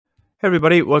Hey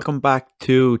everybody, welcome back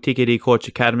to TKD Coach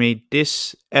Academy.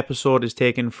 This episode is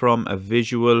taken from a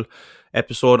visual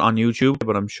episode on YouTube,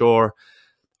 but I'm sure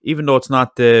even though it's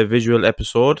not the visual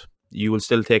episode, you will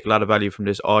still take a lot of value from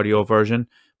this audio version.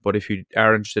 But if you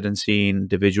are interested in seeing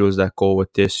the visuals that go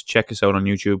with this, check us out on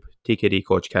YouTube, TKD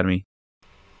Coach Academy.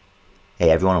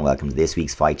 Hey everyone, and welcome to this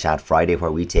week's Fight Chat Friday,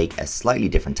 where we take a slightly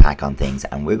different tack on things,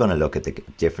 and we're going to look at the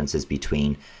differences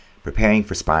between preparing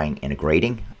for sparring in a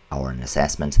grading or an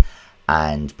assessment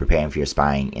and preparing for your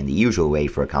sparring in the usual way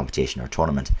for a competition or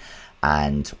tournament,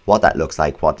 and what that looks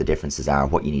like, what the differences are,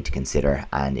 what you need to consider,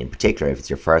 and in particular if it's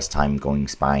your first time going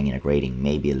sparring in a grading,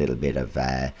 maybe a little bit of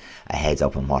a heads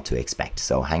up on what to expect.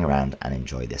 So hang around and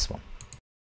enjoy this one.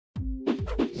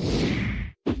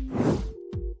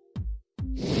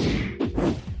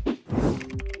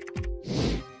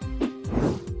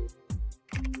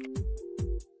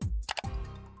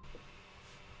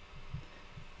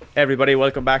 Hey everybody,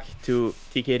 welcome back to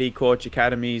TKD Coach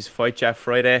Academy's Fight Chat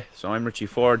Friday. So I'm Richie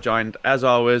Ford, joined as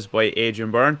always by Adrian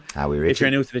Byrne. How are we, Richie? If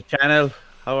you're new to the channel,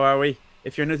 how are we?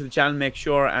 If you're new to the channel, make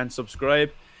sure and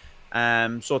subscribe.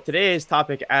 So today's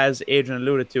topic, as Adrian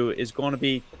alluded to, is going to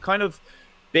be kind of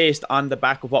based on the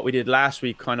back of what we did last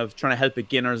week, kind of trying to help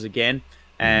beginners again.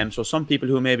 So some people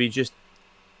who maybe just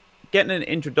getting an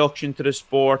introduction to the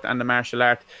sport and the martial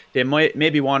art, they may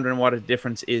be wondering what the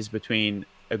difference is between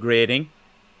a grading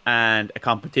and a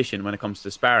competition when it comes to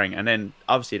sparring, and then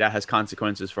obviously that has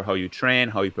consequences for how you train,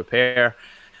 how you prepare.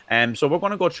 So we're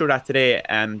going to go through that today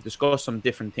and discuss some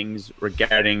different things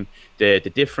regarding the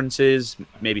differences,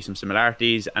 maybe some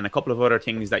similarities, and a couple of other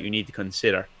things that you need to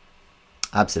consider.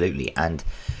 Absolutely. And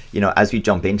you know, as we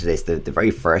jump into this, the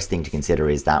very first thing to consider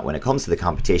is that when it comes to the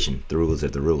competition, the rules are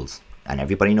the rules, and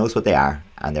everybody knows what they are,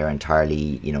 and they're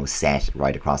entirely, you know, set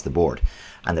right across the board.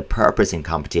 And the purpose in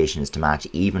competition is to match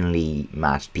evenly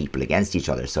matched people against each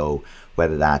other. So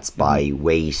whether that's by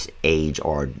weight, age,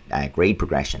 or grade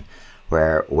progression,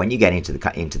 where when you get into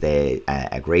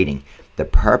the grading, the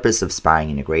purpose of sparring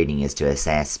in a grading is to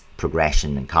assess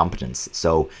progression and competence.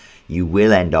 So you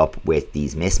will end up with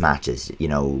these mismatches, you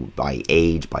know, by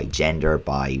age, by gender,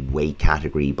 by weight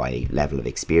category, by level of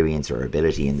experience or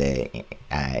ability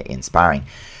in sparring.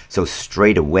 So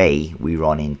straight away we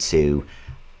run into,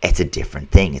 it's a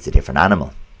different thing, it's a different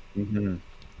animal.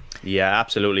 Yeah,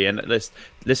 absolutely. And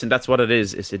listen, that's what it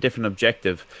is. It's a different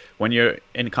objective. When you're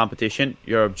in competition,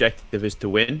 your objective is to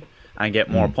win and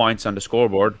get more points on the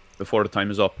scoreboard before the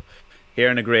time is up. Here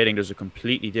in a grading, there's a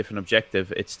completely different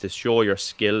objective. It's to show your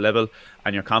skill level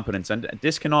and your competence. And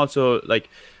this can also, like,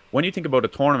 when you think about a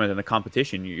tournament and a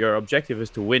competition, your objective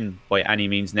is to win by any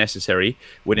means necessary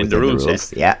within the rules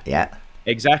set. Yeah.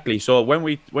 Exactly. So when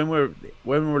we're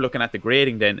looking at the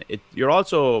grading, then you're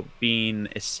also being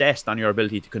assessed on your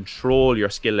ability to control your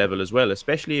skill level as well,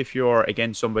 especially if you're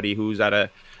against somebody who's at a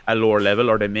lower level,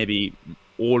 or they may be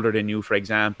older than you, for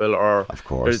example, or of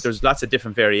course there's lots of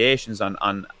different variations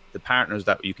on the partners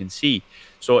that you can see.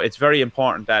 So it's very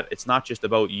important that it's not just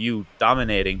about you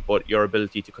dominating, but your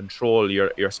ability to control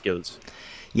your skills.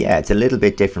 Yeah, it's a little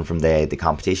bit different from the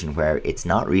competition, where it's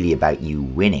not really about you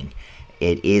winning.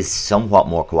 It is somewhat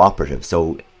more cooperative.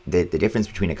 So the difference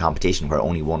between a competition where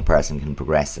only one person can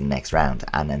progress to the next round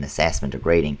and an assessment or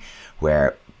grading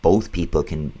where both people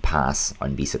can pass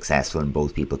and be successful and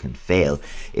both people can fail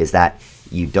is that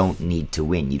you don't need to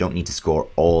win. You don't need to score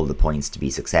all the points to be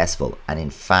successful. And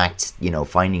in fact, you know,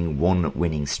 finding one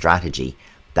winning strategy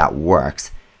that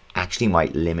works actually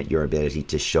might limit your ability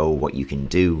to show what you can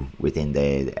do within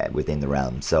the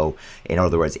realm. So in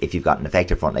other words, if you've got an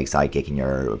effective front leg side kick and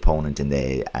your opponent in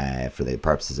the for the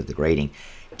purposes of the grading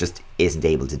just isn't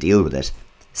able to deal with it,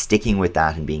 sticking with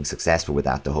that and being successful with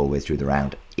that the whole way through the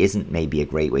round isn't maybe a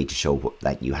great way to show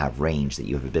that you have range, that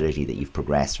you have ability, that you've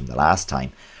progressed from the last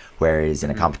time. Whereas in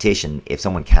a competition, if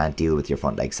someone can't deal with your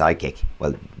front leg side kick,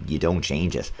 well, you don't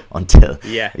change it until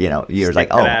you know you're like,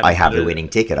 oh, I have the winning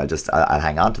ticket. I'll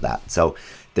hang on to that. So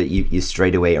that you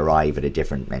straight away arrive at a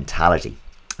different mentality.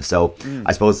 So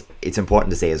I suppose it's important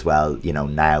to say as well, you know,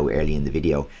 now early in the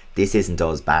video, this isn't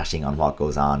us bashing on what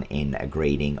goes on in a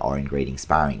grading or in grading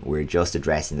sparring. We're just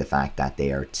addressing the fact that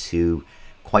they are two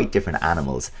quite different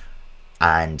animals.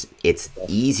 And it's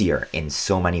easier in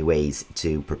so many ways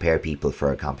to prepare people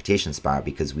for a competition spar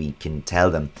because we can tell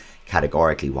them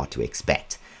categorically what to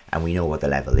expect. And we know what the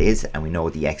level is, and we know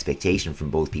what the expectation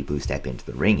from both people who step into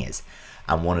the ring is.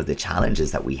 And one of the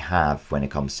challenges that we have when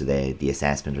it comes to the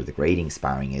assessment or the grading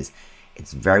sparring is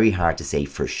it's very hard to say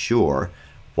for sure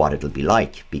what it'll be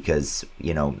like. Because,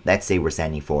 you know, let's say we're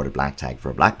sending forward a black tag for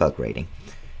a black belt grading.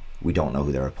 We don't know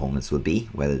who their opponents will be,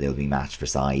 whether they'll be matched for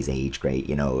size, age, grade,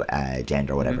 you know,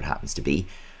 gender, whatever it happens to be.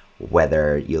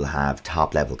 whether you'll have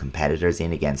top level competitors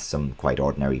in against some quite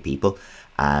ordinary people,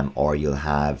 or you'll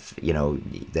have, you know,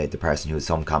 the person who has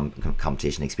some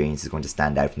competition experience is going to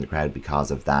stand out from the crowd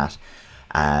because of that.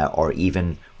 Or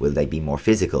even, will they be more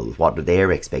physical? What are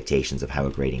their expectations of how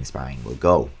a grading sparring will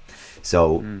go?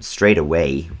 So straight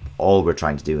away, all we're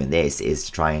trying to do in this is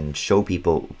to try and show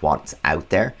people what's out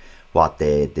there, what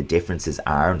the differences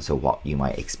are, and so what you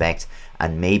might expect,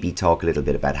 and maybe talk a little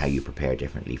bit about how you prepare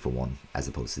differently for one as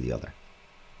opposed to the other.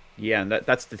 Yeah, and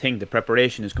that's the thing. The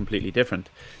preparation is completely different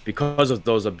because of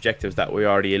those objectives that we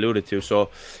already alluded to. So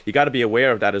you got to be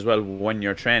aware of that as well when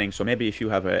you're training. So maybe if you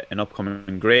have an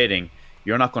upcoming grading,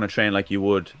 you're not going to train like you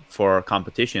would for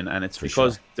competition, and it's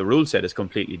because the rule set is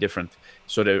completely different.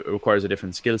 So it requires a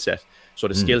different skill set. So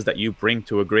the skills that you bring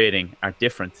to a grading are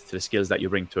different to the skills that you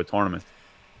bring to a tournament.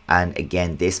 And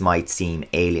again, this might seem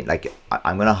alien. Like,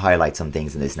 I'm going to highlight some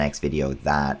things in this next video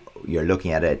that you're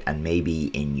looking at it, and maybe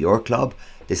in your club,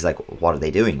 this is like, what are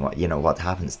they doing? What, you know, what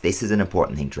happens? This is an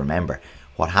important thing to remember.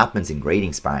 What happens in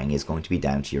grading sparring is going to be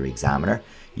down to your examiner,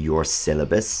 your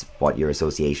syllabus, what your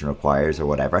association requires or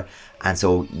whatever. And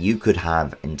so you could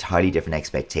have entirely different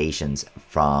expectations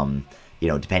from, you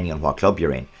know, depending on what club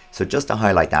you're in. So just to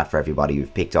highlight that for everybody,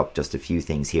 we've picked up just a few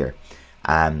things here.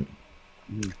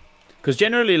 Because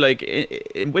generally, like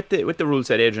with the rule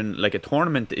set, Adrian, like a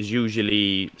tournament is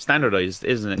usually standardized,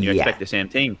 isn't it? And you expect the same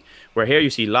thing. Where here you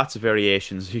see lots of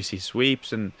variations. You see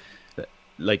sweeps and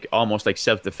like almost like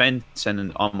self-defense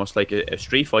and almost like a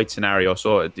street fight scenario.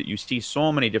 So you see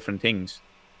so many different things.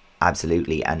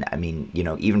 Absolutely. And I mean, you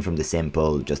know, even from the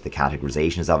simple, just the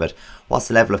categorizations of it, what's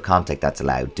the level of contact that's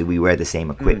allowed? Do we wear the same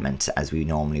equipment as we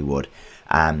normally would?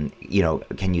 You know,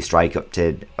 can you strike up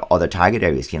to other target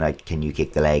areas? Can you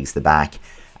kick the legs, the back?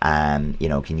 You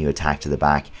know, can you attack to the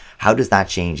back? How does that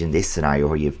change in this scenario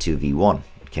where you have 2v1?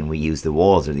 Can we use the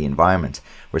walls or the environment?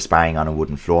 We're sparring on a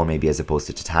wooden floor maybe as opposed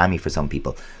to tatami for some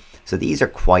people. So these are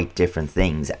quite different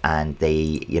things, and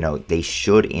they, you know, they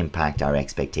should impact our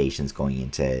expectations going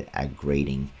into a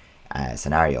grading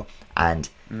scenario. And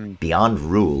beyond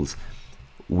rules,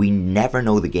 we never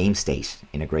know the game state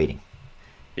in a grading.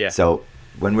 Yeah. So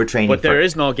when we're training, but there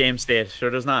is no game state. Sure,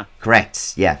 there's not.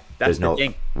 Correct. Yeah. That's the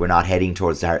thing. We're not heading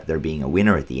towards there being a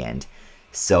winner at the end.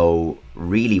 So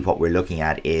really, what we're looking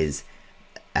at is,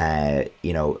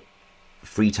 you know,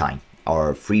 free time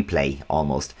or free play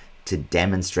almost, to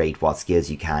demonstrate what skills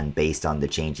you can based on the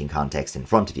changing context in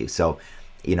front of you. So,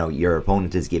 you know, your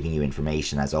opponent is giving you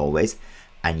information as always,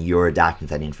 and you're adapting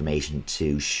that information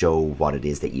to show what it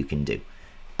is that you can do.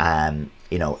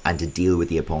 You know, and to deal with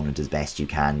the opponent as best you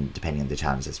can depending on the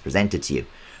challenge that's presented to you.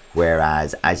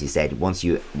 Whereas, as you said, once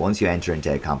you enter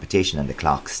into a competition and the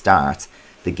clock starts,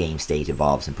 the game state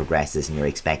evolves and progresses, and you're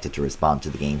expected to respond to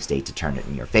the game state to turn it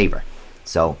in your favor.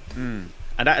 So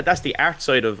and that's the art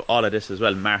side of all of this as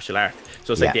well, martial art.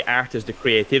 So it's like the art is the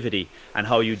creativity and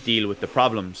how you deal with the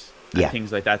problems and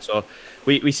things like that. So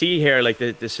we see here, like,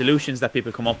 the solutions that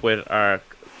people come up with are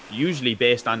usually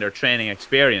based on their training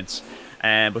experience.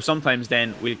 But sometimes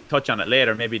then we'll touch on it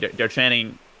later, maybe their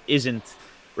training isn't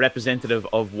representative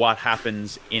of what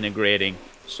happens in a grading.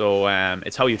 So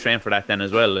it's how you train for that then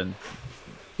as well. And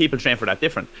people train for that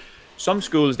different. Some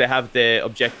schools, they have the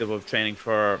objective of training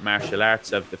for martial arts,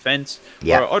 self-defense.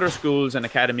 Yeah. Or other schools and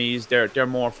academies, they're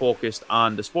more focused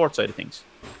on the sports side of things.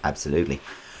 Absolutely.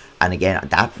 And again,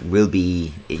 that will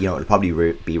be, you know, it'll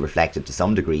probably be reflected to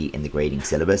some degree in the grading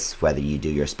syllabus, whether you do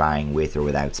your sparring with or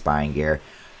without sparring gear,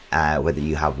 whether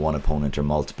you have one opponent or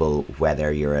multiple,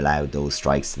 whether you're allowed those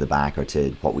strikes to the back or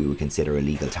to what we would consider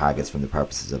illegal targets from the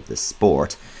purposes of the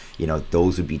sport. You know,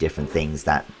 those would be different things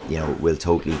that, you know, will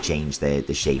totally change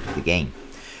the shape of the game.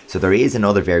 So there is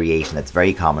another variation that's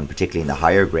very common, particularly in the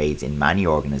higher grades in many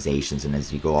organizations and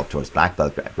as you go up towards black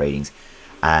belt gradings,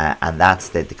 and that's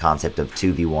the concept of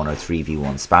 2v1 or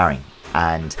 3v1 sparring.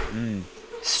 And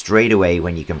straight away,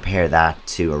 when you compare that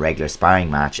to a regular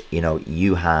sparring match, you know,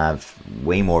 you have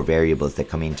way more variables that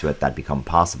come into it that become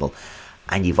possible.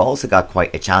 And you've also got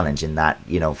quite a challenge in that,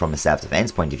 you know, from a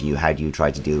self-defense point of view, how do you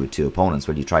try to deal with two opponents?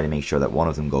 Well, you try to make sure that one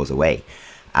of them goes away.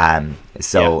 And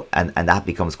that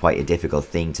becomes quite a difficult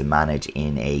thing to manage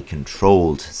in a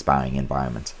controlled sparring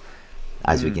environment.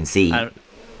 As we can see, I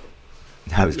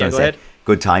was going to say,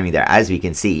 good timing there. As we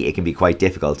can see, it can be quite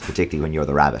difficult, particularly when you're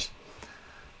the rabbit.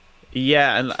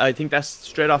 Yeah, and I think that's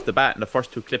straight off the bat in the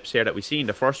first two clips here that we seen.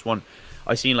 The first one,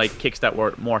 I seen like kicks that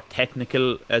were more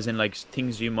technical, as in like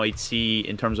things you might see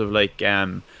in terms of like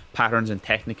patterns and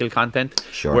technical content.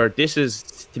 Sure. Where this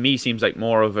is, to me, seems like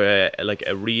more of a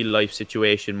real life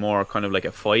situation, more kind of like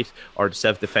a fight or the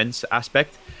self-defense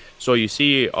aspect. So you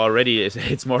see already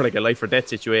it's more like a life or death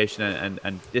situation,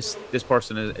 and this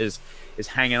person is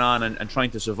hanging on and trying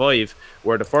to survive,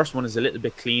 where the first one is a little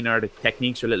bit cleaner, the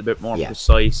techniques are a little bit more Yeah.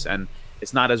 precise, and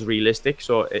it's not as realistic.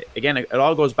 So again, it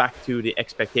all goes back to the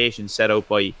expectations set out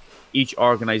by each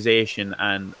organization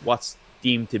and what's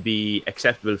deemed to be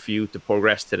acceptable for you to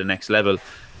progress to the next level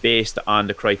based on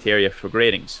the criteria for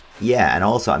gradings. Yeah, and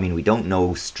also, I mean, we don't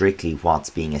know strictly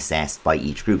what's being assessed by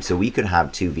each group. So we could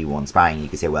have 2v1 sparring. You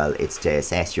could say, well, it's to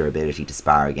assess your ability to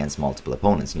spar against multiple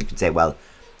opponents. And you could say, well,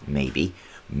 maybe.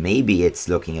 Maybe it's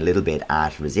looking a little bit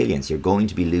at resilience. You're going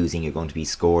to be losing. You're going to be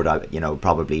scored,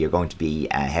 probably you're going to be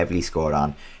heavily scored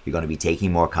on. You're going to be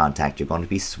taking more contact. You're going to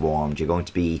be swarmed. You're going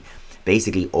to be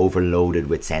basically overloaded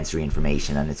with sensory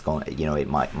information. And it's going, it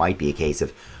might be a case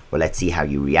of, well, let's see how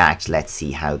you react. Let's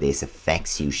see how this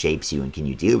affects you, shapes you, and can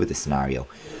you deal with the scenario?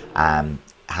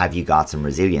 Have you got some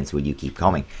resilience? Will you keep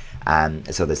coming?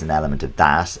 So there's an element of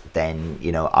that. Then,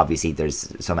 obviously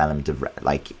there's some element of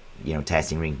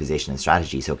testing ring position and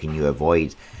strategy. So can you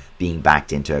avoid being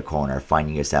backed into a corner,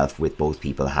 finding yourself with both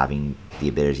people having the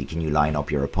ability? Can you line up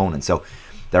your opponent? So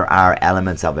there are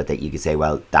elements of it that you could say,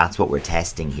 well, that's what we're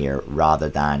testing here, rather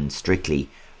than strictly,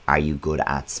 are you good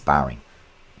at sparring?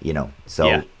 So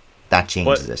yeah. That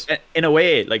changes it. In a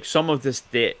way, like some of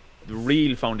the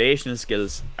real foundational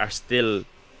skills are still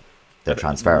they're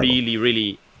transferable.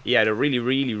 They're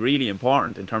really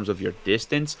important in terms of your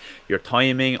distance, your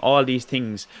timing, all these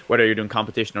things, whether you're doing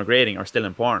competition or grading, are still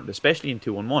important, especially in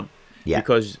 2-on-1. Yeah.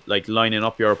 Because like lining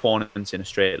up your opponents in a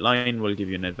straight line will give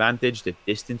you an advantage. The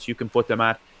distance you can put them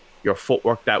at, your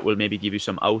footwork, that will maybe give you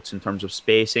some outs in terms of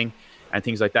spacing and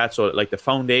things like that. So like the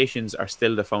foundations are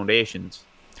still the foundations.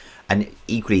 And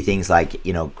equally things like,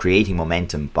 creating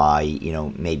momentum by,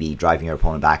 maybe driving your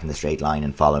opponent back in the straight line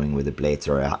and following with a blitz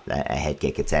or a head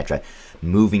kick, etc.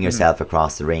 Moving yourself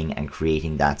across the ring and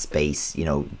creating that space,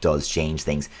 does change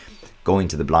things. Going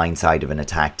to the blind side of an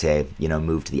attack to,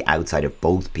 move to the outside of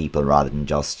both people rather than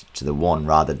just to the one,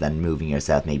 rather than moving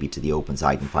yourself maybe to the open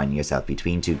side and finding yourself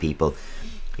between two people.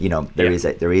 There is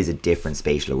a different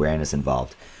spatial awareness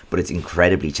involved. But it's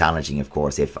incredibly challenging, of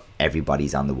course, if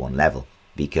everybody's on the one level.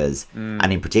 Because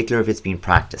and in particular if it's been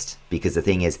practiced, because the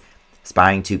thing is,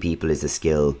 sparring two people is a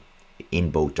skill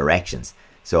in both directions.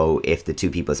 So if the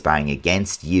two people sparring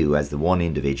against you as the one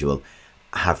individual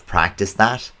have practiced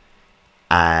that,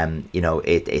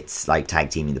 it's like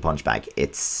tag teaming the punch bag.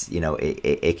 It's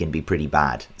it can be pretty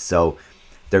bad. So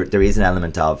there is an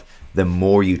element of, the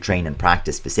more you train and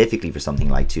practice specifically for something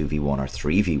like 2v1 or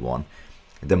 3v1,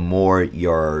 the more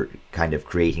you're kind of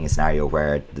creating a scenario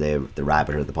where the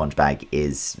rabbit or the punch bag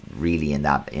is really in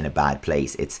a bad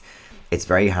place. It's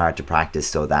very hard to practice,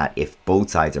 so that if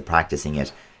both sides are practicing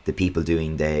it, the people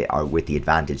with the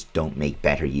advantage don't make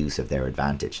better use of their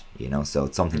advantage. So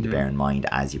it's something to bear in mind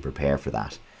as you prepare for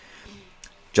that.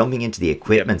 Jumping into the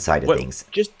equipment side of things.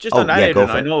 Just on that, Adrian,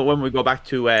 I know when we go back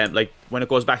to when it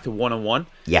goes back to 1-on-1,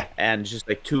 and just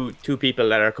like two people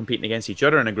that are competing against each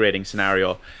other in a grading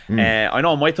scenario. I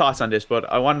know my thoughts on this, but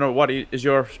I wonder, what is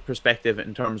your perspective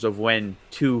in terms of when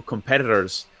two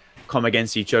competitors come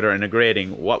against each other in a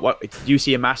grading? What do you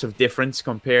see a massive difference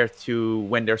compared to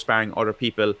when they're sparring other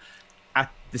people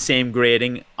at the same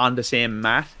grading on the same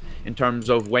mat, in terms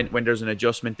of when there's an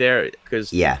adjustment there?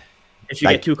 Because if you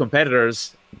get two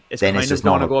competitors, it's kind of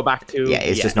going to go back to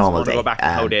just normal. Go back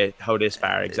to how they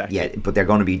spar, exactly. Yeah, but they're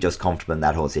going to be just comfortable in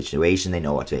that whole situation. They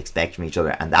know what to expect from each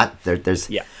other, and that there's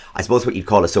I suppose what you'd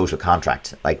call a social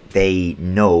contract. Like, they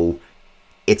know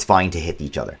it's fine to hit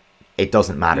each other. It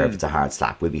doesn't matter if it's a hard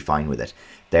slap. We'll be fine with it.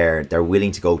 They're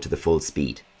willing to go to the full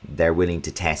speed. They're willing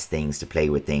to test things, to play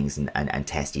with things, and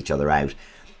test each other out.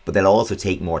 But they'll also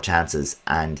take more chances,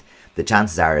 and the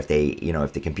chances are, if they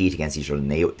compete against each other and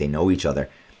they know each other,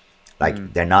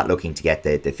 like, they're not looking to get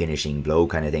the finishing blow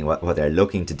kind of thing. What they're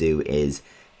looking to do is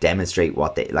demonstrate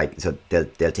what they like. So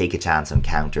they'll take a chance on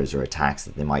counters or attacks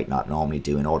that they might not normally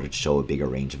do, in order to show a bigger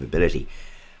range of ability.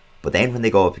 But then when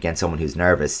they go up against someone who's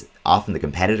nervous, often the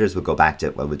competitors will go back to,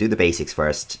 well, we'll do the basics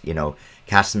first,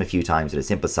 catch them a few times with a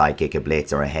simple side kick, a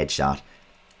blitz, or a headshot.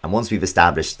 And once we've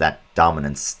established that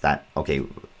dominance, that, okay,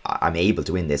 I'm able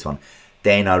to win this one,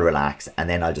 then I'll relax, and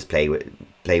then I'll just play with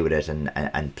it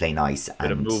and play nice.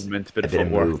 A bit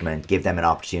of movement, give them an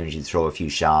opportunity to throw a few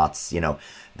shots,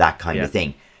 that kind of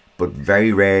thing. But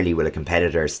very rarely will a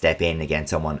competitor step in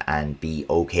against someone and be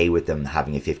okay with them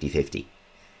having a 50-50.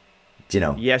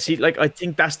 Yeah, see, like, I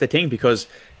think that's the thing, because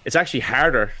it's actually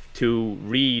harder to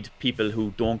read people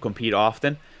who don't compete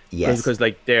often. Yes. Because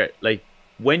like, they're like,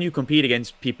 when you compete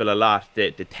against people a lot,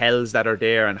 the tells that are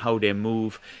there and how they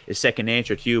move is second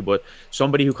nature to you. But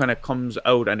somebody who kind of comes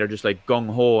out and they're just like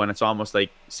gung ho and it's almost like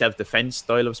self-defense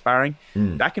style of sparring,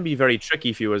 Mm. that can be very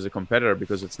tricky for you as a competitor,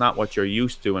 because it's not what you're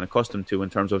used to and accustomed to in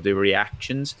terms of the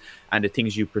reactions and the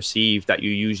things you perceive that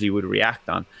you usually would react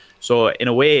on. So in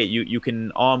a way, you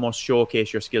can almost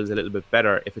showcase your skills a little bit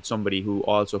better if it's somebody who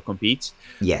also competes.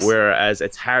 Yes. Whereas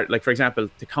it's hard, like for example,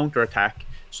 to counterattack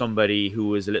somebody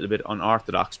who is a little bit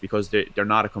unorthodox because they're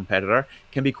not a competitor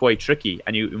can be quite tricky,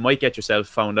 and you might get yourself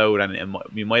found out, and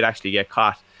you might actually get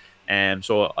caught.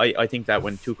 So I think that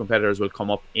when two competitors will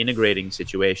come up in a grading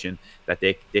situation, that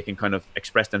they can kind of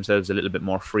express themselves a little bit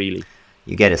more freely.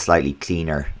 You get a slightly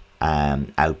cleaner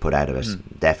output out of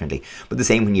it, definitely. But the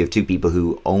same when you have two people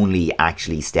who only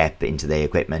actually step into the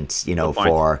equipment, you know,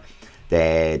 for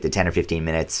the 10 or 15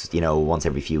 minutes, you know, once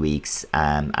every few weeks,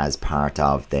 as part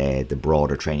of the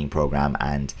broader training program,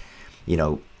 and, you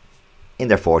know, in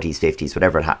their 40s, 50s,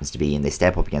 whatever it happens to be, and they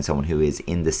step up against someone who is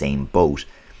in the same boat,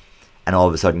 and all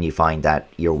of a sudden you find that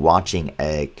you're watching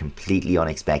a completely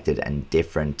unexpected and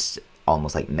different,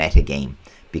 almost like meta game,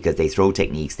 because they throw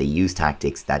techniques, they use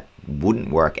tactics that wouldn't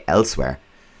work elsewhere,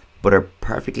 but are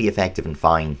perfectly effective and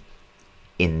fine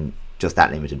in just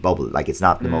that limited bubble. Like, it's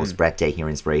not the most breathtaking or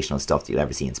inspirational stuff that you'll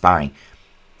ever see in sparring,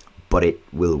 but it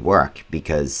will work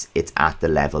because it's at the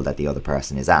level that the other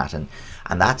person is at. And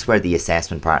that's where the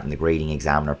assessment part and the grading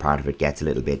examiner part of it gets a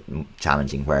little bit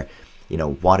challenging, where, you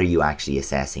know, what are you actually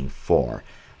assessing for?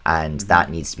 And that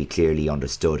needs to be clearly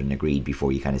understood and agreed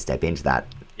before you kind of step into that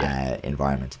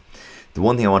environment. The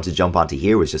one thing I wanted to jump onto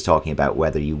here was just talking about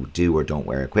whether you do or don't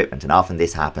wear equipment. And often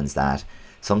this happens that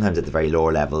sometimes at the very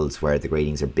lower levels where the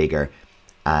gradings are bigger,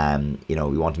 you know,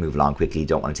 we want to move along quickly,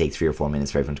 don't want to take 3 or 4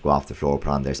 minutes for everyone to go off the floor, put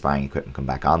on their sparring equipment, come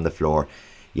back on the floor.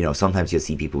 You know, sometimes you'll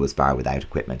see people will spar without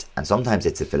equipment. And sometimes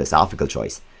it's a philosophical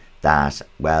choice that,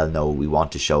 well, no, we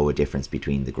want to show a difference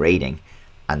between the grading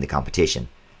and the competition.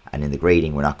 And in the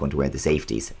grading, we're not going to wear the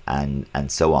safeties, and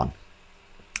so on.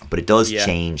 But it does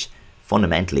change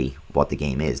fundamentally what the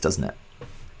game is, doesn't it?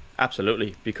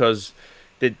 Absolutely, because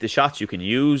the shots you can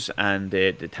use and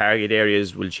the target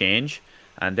areas will change.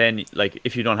 And then, like,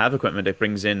 if you don't have equipment, it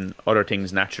brings in other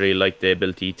things naturally, like the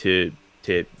ability to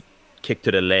kick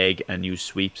to the leg and use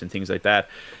sweeps and things like that.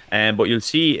 But you'll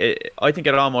see, I think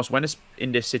it almost, when it's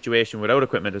in this situation without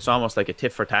equipment, it's almost like a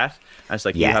tit for tat. And it's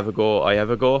like, you have a go, I have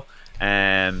a go.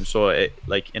 So it,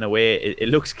 like, in a way, it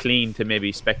looks clean to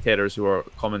maybe spectators who are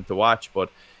coming to watch, but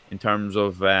in terms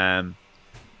of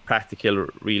practical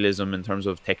realism, in terms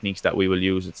of techniques that we will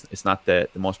use, it's not the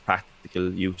most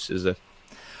practical use, is it?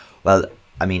 Well,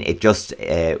 I mean, it just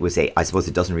was I suppose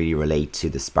it doesn't really relate to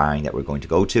the sparring that we're going to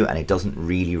go to, and it doesn't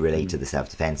really relate to the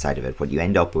self-defense side of it. What you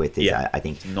end up with is, I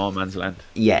think, no man's land.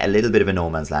 Yeah, a little bit of a no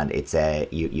man's land. It's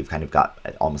you've kind of got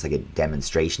almost like a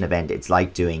demonstration event. It's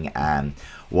like doing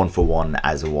 1-for-1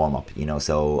 as a warm-up, you know.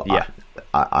 So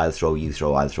I'll throw, you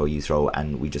throw, I'll throw, you throw,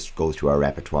 and we just go through our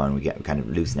repertoire and we kind of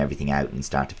loosen everything out and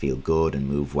start to feel good and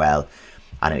move well,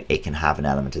 and it can have an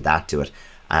element of that to it.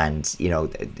 And, you know,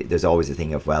 there's always a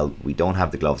thing of, well, we don't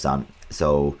have the gloves on,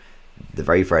 so the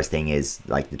very first thing is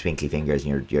like the twinkly fingers,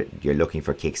 and you're looking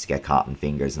for kicks to get caught in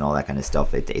fingers and all that kind of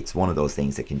stuff. It's one of those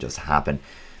things that can just happen.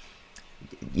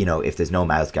 You know, if there's no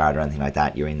mouth guard or anything like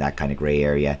that, you're in that kind of grey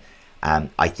area.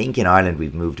 I think in Ireland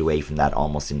we've moved away from that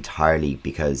almost entirely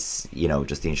because, you know,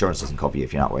 just the insurance doesn't cover you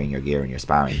if you're not wearing your gear and you're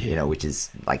sparring, you know, which is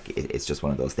like, it's just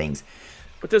one of those things.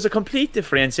 But there's a complete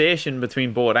differentiation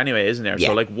between both anyway, isn't there?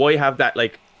 So, like, why have that,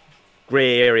 like,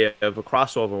 grey area of a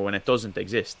crossover when it doesn't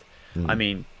exist? I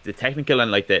mean, the technical and,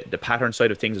 like, the pattern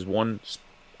side of things is one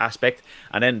aspect,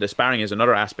 and then the sparring is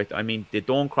another aspect. I mean, they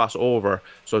don't cross over.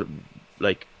 So,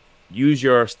 like, use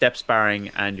your step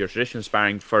sparring and your traditional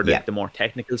sparring for the more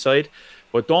technical side,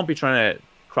 but don't be trying to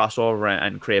cross over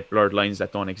and create blurred lines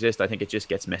that don't exist. I think it just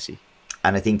gets messy.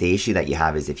 And I think the issue that you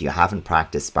have is if you haven't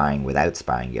practiced sparring without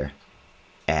sparring gear,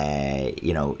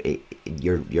 you know,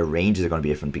 your ranges are going to be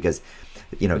different because,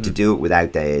 you know, to do it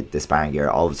without the sparring gear,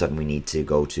 all of a sudden we need to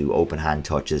go to open hand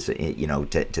touches, you know,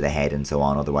 to the head and so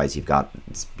on. Otherwise, you've got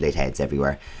split heads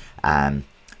everywhere.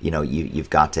 You know, you've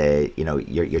got to, you know,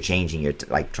 you're changing, you're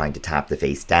like trying to tap the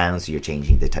face down, so you're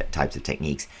changing the types of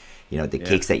techniques. You know, the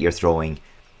kicks that you're throwing,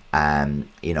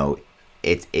 you know,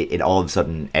 it all of a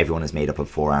sudden everyone is made up of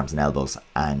forearms and elbows,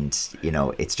 and, you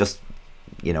know, it's just,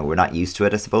 you know, we're not used to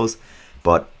it, I suppose.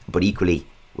 But equally,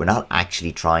 we're not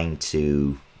actually trying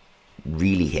to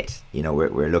really hit. You know,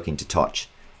 we're looking to touch,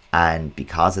 and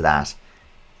because of that,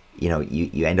 you know,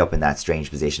 you end up in that strange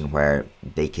position where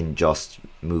they can just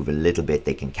move a little bit,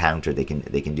 they can counter, they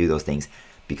can do those things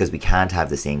because we can't have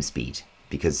the same speed.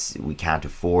 because we can't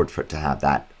afford for it to have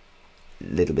that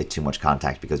little bit too much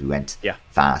contact, because we went Yeah.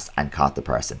 fast and caught the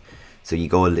person. So you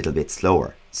go a little bit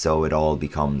slower, so it all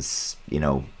becomes, you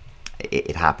know,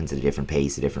 it happens at a different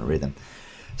pace, a different rhythm.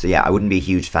 So yeah, I wouldn't be a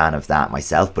huge fan of that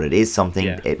myself, but it is something.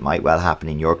 Yeah. It might well happen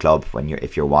in your club when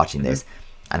if you're watching this,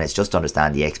 and it's just to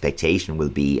understand the expectation will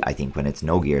be, I think, when it's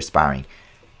no gear sparring,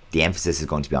 the emphasis is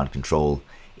going to be on control,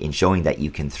 in showing that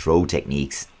you can throw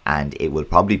techniques, and it will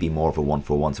probably be more of a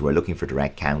 1-for-1. So we're looking for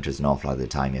direct counters an awful lot of the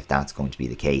time, if that's going to be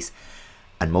the case.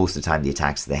 And most of the time the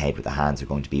attacks to the head with the hands are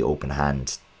going to be open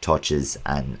hand touches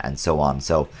and so on.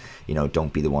 So, you know,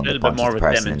 don't be the one that punches the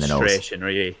person in the nose.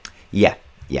 Really. Yeah,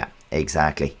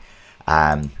 exactly.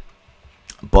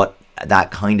 But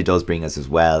that kind of does bring us as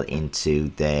well into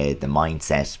the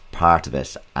mindset part of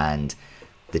it, and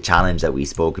the challenge that we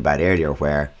spoke about earlier,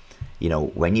 where, you know,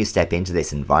 when you step into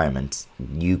this environment,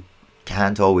 you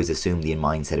can't always assume the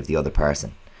mindset of the other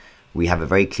person. We have a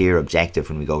very clear objective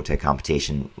when we go to a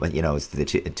competition. When, you know, it's the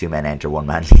two men enter, one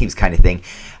man leaves kind of thing.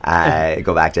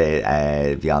 Go back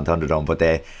to Beyond Thunderdome, but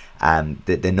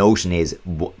the notion is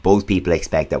both people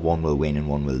expect that one will win and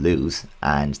one will lose,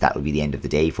 and that will be the end of the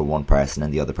day for one person,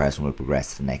 and the other person will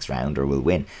progress to the next round or will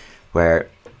win. Where,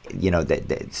 you know,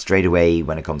 straight away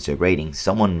when it comes to a grading,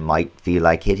 someone might feel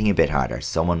like hitting a bit harder.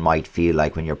 Someone might feel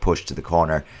like when you're pushed to the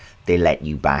corner, they let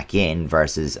you back in,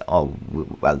 versus, oh,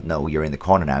 well, no, you're in the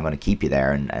corner now, I'm going to keep you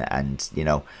there, and you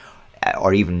know,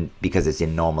 or even because it's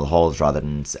in normal halls rather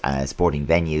than sporting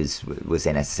venues, we'll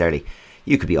say necessarily,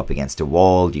 you could be up against a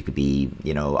wall, you could be,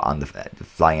 you know, on the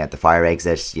flying out the fire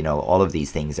exit. You know, all of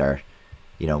these things are,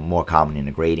 you know, more common in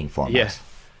a grading format.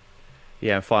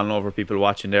 Yeah, falling over people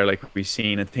watching there, like we've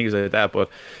seen, and things like that. But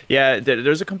yeah,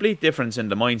 there's a complete difference in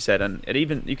the mindset, and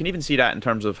you can even see that in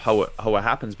terms of how it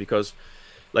happens, because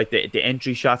like the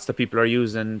entry shots that people are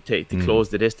using to close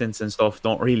the distance and stuff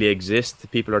don't really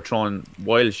exist. People are throwing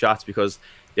wild shots because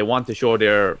they want to show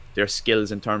their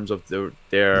skills in terms of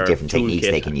their different techniques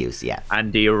they can use,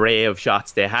 and the array of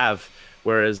shots they have.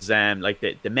 Whereas like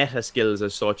the meta skills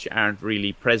as such aren't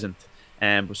really present.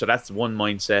 So that's one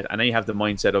mindset, and then you have the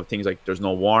mindset of things like there's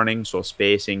no warning, so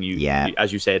spacing. You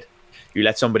as you said, you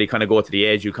let somebody kind of go to the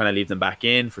edge, you kind of leave them back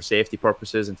in for safety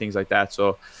purposes and things like that.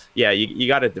 So yeah, you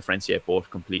got to differentiate both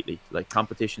completely. Like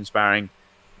competition sparring,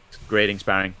 grading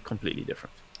sparring, completely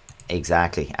different.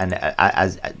 Exactly. And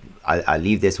I'll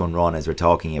leave this one run as we're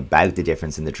talking about the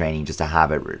difference in the training, just to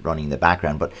have it running in the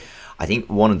background. But I think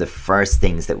one of the first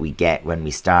things that we get when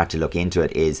we start to look into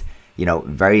it is, you know,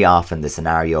 very often the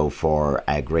scenario for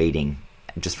grading,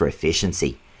 just for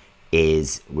efficiency,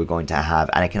 is we're going to have,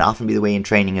 and it can often be the way in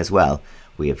training as well,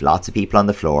 we have lots of people on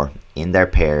the floor in their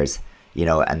pairs, you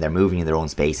know, and they're moving in their own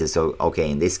spaces. So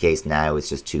okay, in this case now it's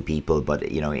just two people,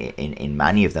 but you know, in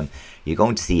many of them you're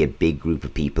going to see a big group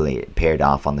of people paired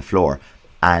off on the floor,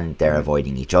 and they're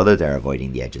avoiding each other, they're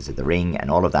avoiding the edges of the ring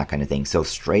and all of that kind of thing. So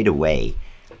straight away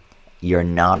you're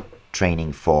not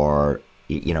training for,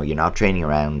 you know, you're not training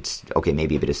around, okay,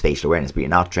 maybe a bit of spatial awareness, but you're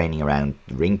not training around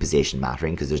ring position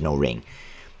mattering because there's no ring.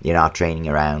 You're not training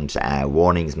around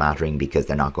warnings mattering because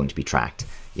they're not going to be tracked.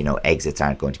 You know, exits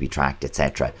aren't going to be tracked,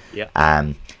 etc.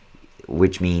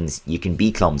 Which means you can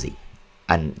be clumsy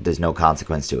and there's no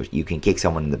consequence to it. You can kick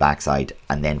someone in the backside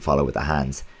and then follow with the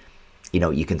hands. You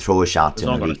know, you can throw a shot to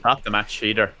them. It's not going to stop the match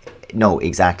either. No,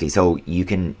 exactly. So you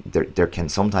can, there can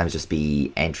sometimes just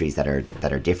be entries that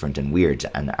are different and weird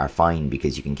and are fine,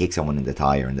 because you can kick someone in the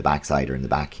thigh or in the backside or in the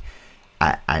back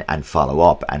and follow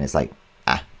up, and it's like,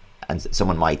 and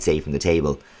someone might say from the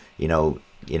table, you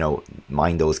know,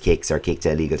 mind those kicks, or kick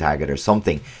to a legal target or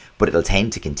something, but it'll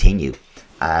tend to continue.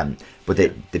 But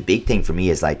the big thing for me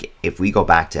is, like, if we go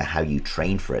back to how you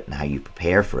train for it and how you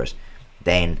prepare for it,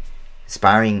 then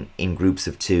sparring in groups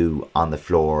of two on the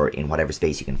floor in whatever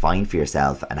space you can find for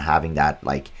yourself, and having that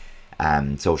like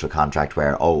social contract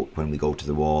where, oh, when we go to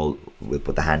the wall, we'll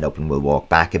put the hand up and we'll walk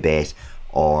back a bit,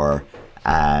 or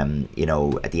you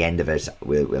know, at the end of it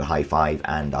we'll high five,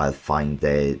 and I'll find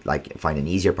an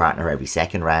easier partner every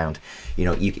second round. You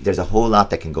know, there's a whole lot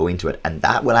that can go into it, and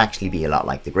that will actually be a lot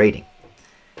like the grading.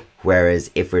 Whereas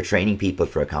if we're training people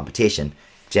for a competition,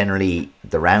 generally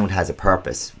the round has a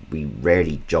purpose. We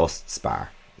rarely just spar.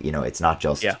 You know, it's not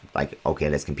just like, okay,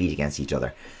 let's compete against each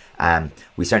other.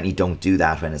 We certainly don't do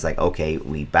that when it's like, okay,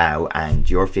 we bow and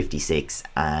you're 56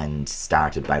 and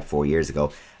started about 4 years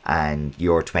ago, and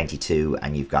you're 22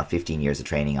 and you've got 15 years of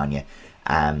training on you.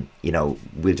 You know,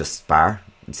 we'll just spar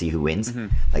and see who wins.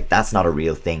 Like, that's not a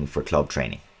real thing for club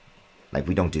training. Like,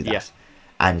 we don't do that.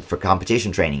 And for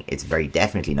competition training, it's very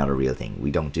definitely not a real thing. We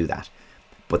don't do that. And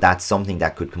for competition training, it's very definitely not a real thing. We don't do that. But that's something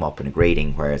that could come up in a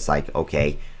grading where it's like,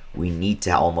 okay, we need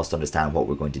to almost understand what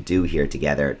we're going to do here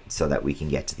together so that we can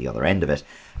get to the other end of it,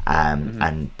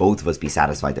 and both of us be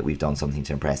satisfied that we've done something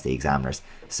to impress the examiners.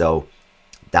 So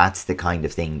that's the kind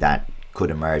of thing that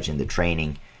could emerge in the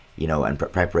training, you know, and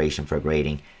preparation for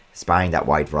grading. Sparring that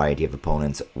wide variety of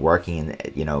opponents, working in,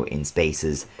 you know, in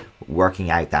spaces, working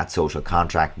out that social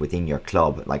contract within your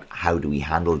club, like how do we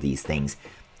handle these things,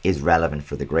 is relevant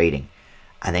for the grading.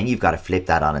 And then you've got to flip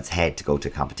that on its head to go to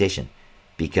competition,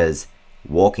 because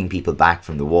walking people back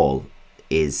from the wall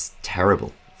is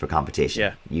terrible for competition.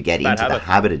 Yeah, you get into the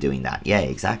habit of doing that. Yeah,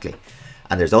 exactly.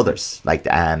 And there's others like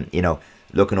you know,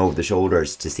 looking over the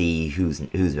shoulders to see who's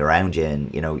around you,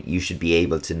 and you know, you should be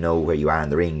able to know where you are in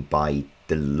the ring by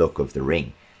the look of the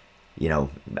ring. You know,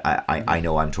 I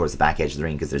know I'm towards the back edge of the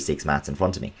ring because there's 6 mats in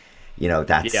front of me. You know,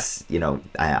 that's, you know,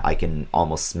 I can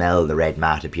almost smell the red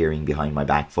mat appearing behind my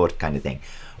back foot kind of thing.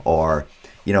 Or,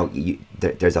 you know,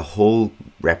 there's a whole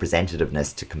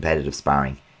representativeness to competitive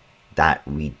sparring that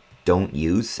we don't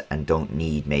use and don't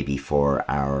need maybe for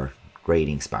our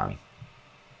grading sparring.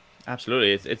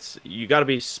 Absolutely. It's you got to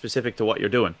be specific to what you're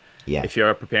doing. Yeah. If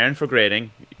you're preparing for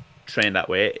grading, train that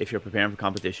way. If you're preparing for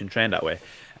competition, train that way.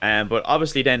 But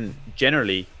obviously then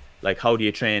generally, like how do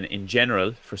you train in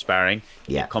general for sparring?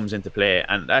 Yeah. It comes into play,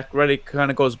 and that really kind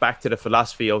of goes back to the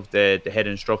philosophy of the head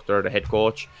instructor, the head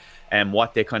coach, and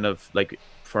what they kind of like.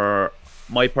 For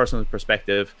my personal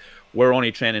perspective, we're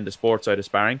only training the sports side of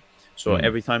sparring. So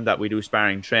every time that we do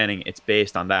sparring training, it's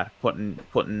based on that,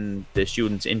 putting the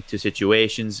students into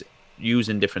situations,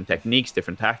 using different techniques,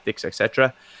 different tactics,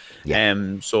 etc.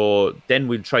 Yeah. So then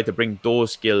we'll try to bring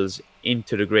those skills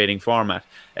into the grading format.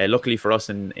 Luckily for us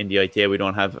in the ITA, we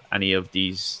don't have any of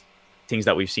these things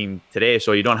that we've seen today.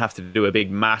 So you don't have to do a big,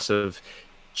 massive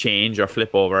change or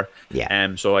flip over.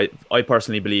 Yeah. So I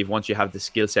personally believe once you have the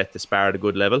skill set to spar at a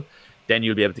good level, then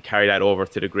you'll be able to carry that over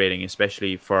to the grading,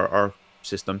 especially for our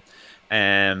system.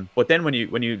 But then when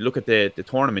you look at the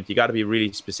tournament, you got to be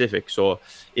really specific. So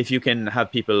if you can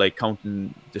have people like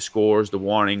counting the scores, the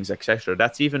warnings, etc.,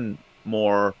 that's even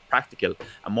more practical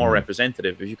and more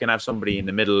representative. If you can have somebody in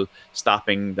the middle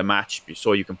stopping the match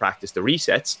so you can practice the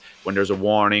resets when there's a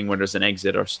warning, when there's an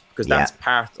exit, or because that's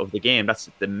part of the game. That's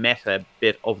the meta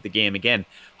bit of the game again.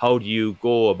 How do you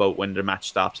go about when the match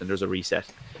stops and there's a reset?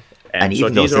 And so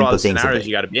even these those are all simple scenarios things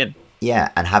you got to be in.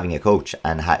 Yeah, and having a coach,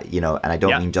 and you know, and I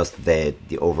don't mean just the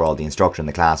overall the instructor in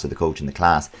the class or the coach in the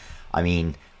class. I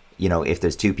mean, you know, if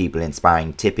there's 2 people in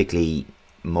sparring, typically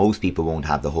most people won't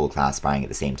have the whole class sparring at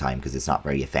the same time because it's not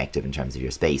very effective in terms of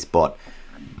your space. But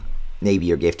maybe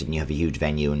you're gifted and you have a huge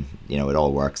venue and you know it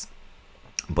all works.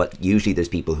 But usually there's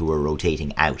people who are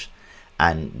rotating out,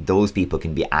 and those people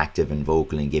can be active and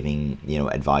vocal in giving, you know,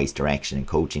 advice, direction, and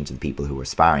coaching to the people who are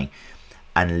sparring.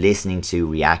 And listening to,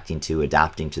 reacting to,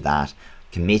 adapting to that,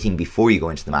 committing before you go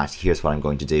into the match, here's what I'm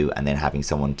going to do, and then having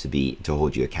someone to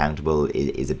hold you accountable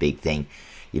is a big thing.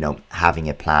 You know, having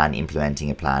a plan, implementing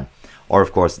a plan, or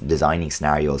of course designing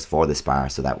scenarios for the spar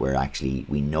so that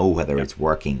we know whether it's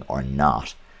working or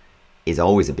not, is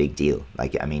always a big deal.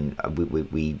 Like, I mean,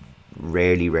 we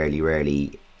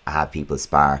rarely have people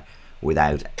spar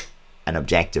without an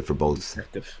objective for both.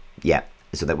 Yeah,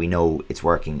 so that we know it's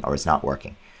working or it's not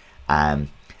working. And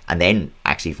then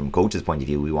actually from coach's point of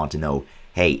view, we want to know,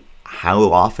 hey,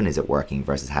 how often is it working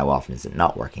versus how often is it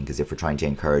not working? Because if we're trying to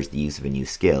encourage the use of a new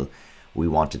skill, we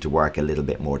want it to work a little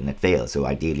bit more than it fails. So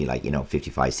ideally, like, you know,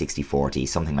 55, 60, 40,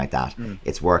 something like that.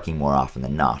 It's working more often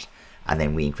than not. And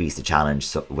then we increase the challenge.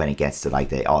 So when it gets to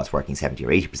like it's working 70 or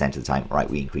 80% of the time, right,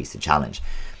 we increase the challenge.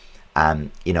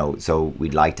 You know, so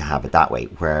we'd like to have it that way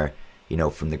where, you know,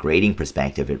 from the grading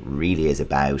perspective, it really is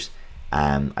about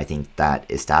I think that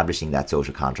establishing that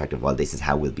social contract of, well, this is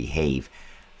how we'll behave,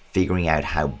 figuring out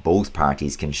how both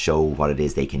parties can show what it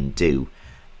is they can do,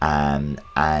 and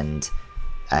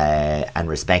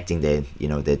respecting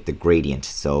the gradient,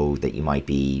 so that you might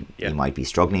be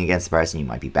struggling against the person, you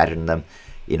might be better than them,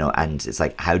 you know, and it's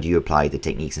like, how do you apply the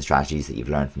techniques and strategies that you've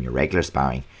learned from your regular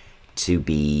sparring to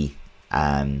be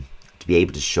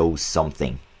able to show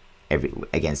something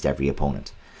against every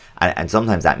opponent. And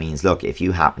sometimes that means, look, if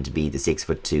you happen to be the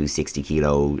 6'2", 60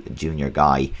 kilo junior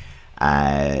guy,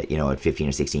 you know, at 15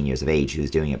 or 16 years of age,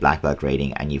 who's doing a black belt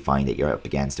grading, and you find that you're up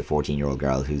against a 14-year-old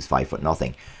girl who's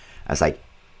 5'0", it's like,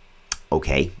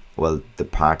 okay, well, the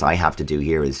part I have to do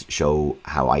here is show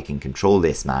how I can control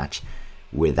this match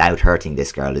without hurting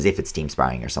this girl, as if it's team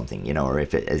sparring or something, you know, or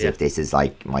if this is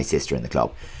like my sister in the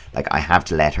club. Like, I have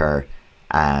to let her,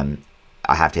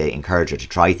 I have to encourage her to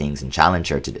try things and challenge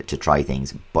her to try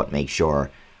things, but make sure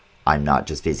I'm not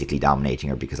just physically dominating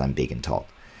her because I'm big and tall,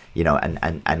 you know.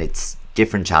 And it's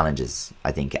different challenges,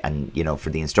 I think. And you know, for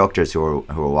the instructors who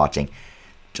are watching,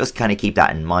 just kind of keep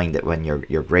that in mind, that when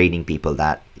you're grading people,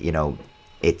 that you know,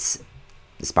 it's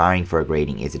sparring for a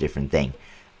grading is a different thing.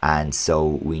 And so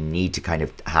we need to kind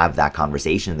of have that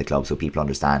conversation in the club so people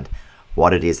understand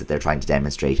what it is that they're trying to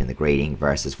demonstrate in the grading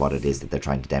versus what it is that they're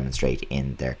trying to demonstrate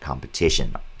in their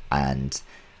competition, and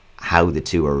how the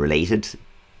two are related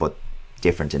but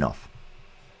different enough.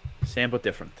 Same but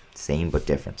different. Same but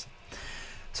different.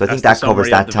 So I think that covers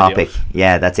that topic. Video.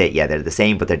 Yeah, that's it. Yeah, they're the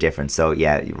same but they're different. So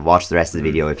yeah, watch the rest of the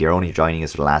video. If you're only joining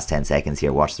us for the last 10 seconds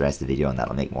here, watch the rest of the video and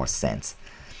that'll make more sense.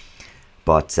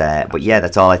 But yeah,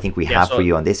 that's all I think we have for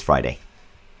you on this Friday.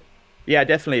 Yeah,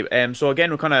 definitely. So again,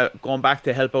 we're kind of going back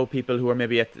to help out people who are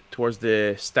maybe towards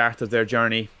the start of their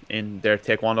journey in their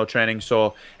Taekwondo training.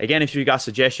 So again, if you got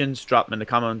suggestions, drop them in the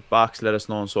comment box. Let us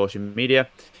know on social media.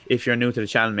 If you're new to the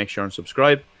channel, make sure and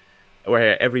subscribe. We're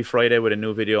here every Friday with a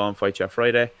new video on Fight Chat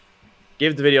Friday.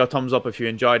 Give the video a thumbs up if you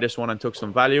enjoyed this one and took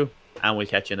some value, and we'll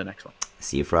catch you in the next one.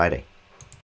 See you Friday.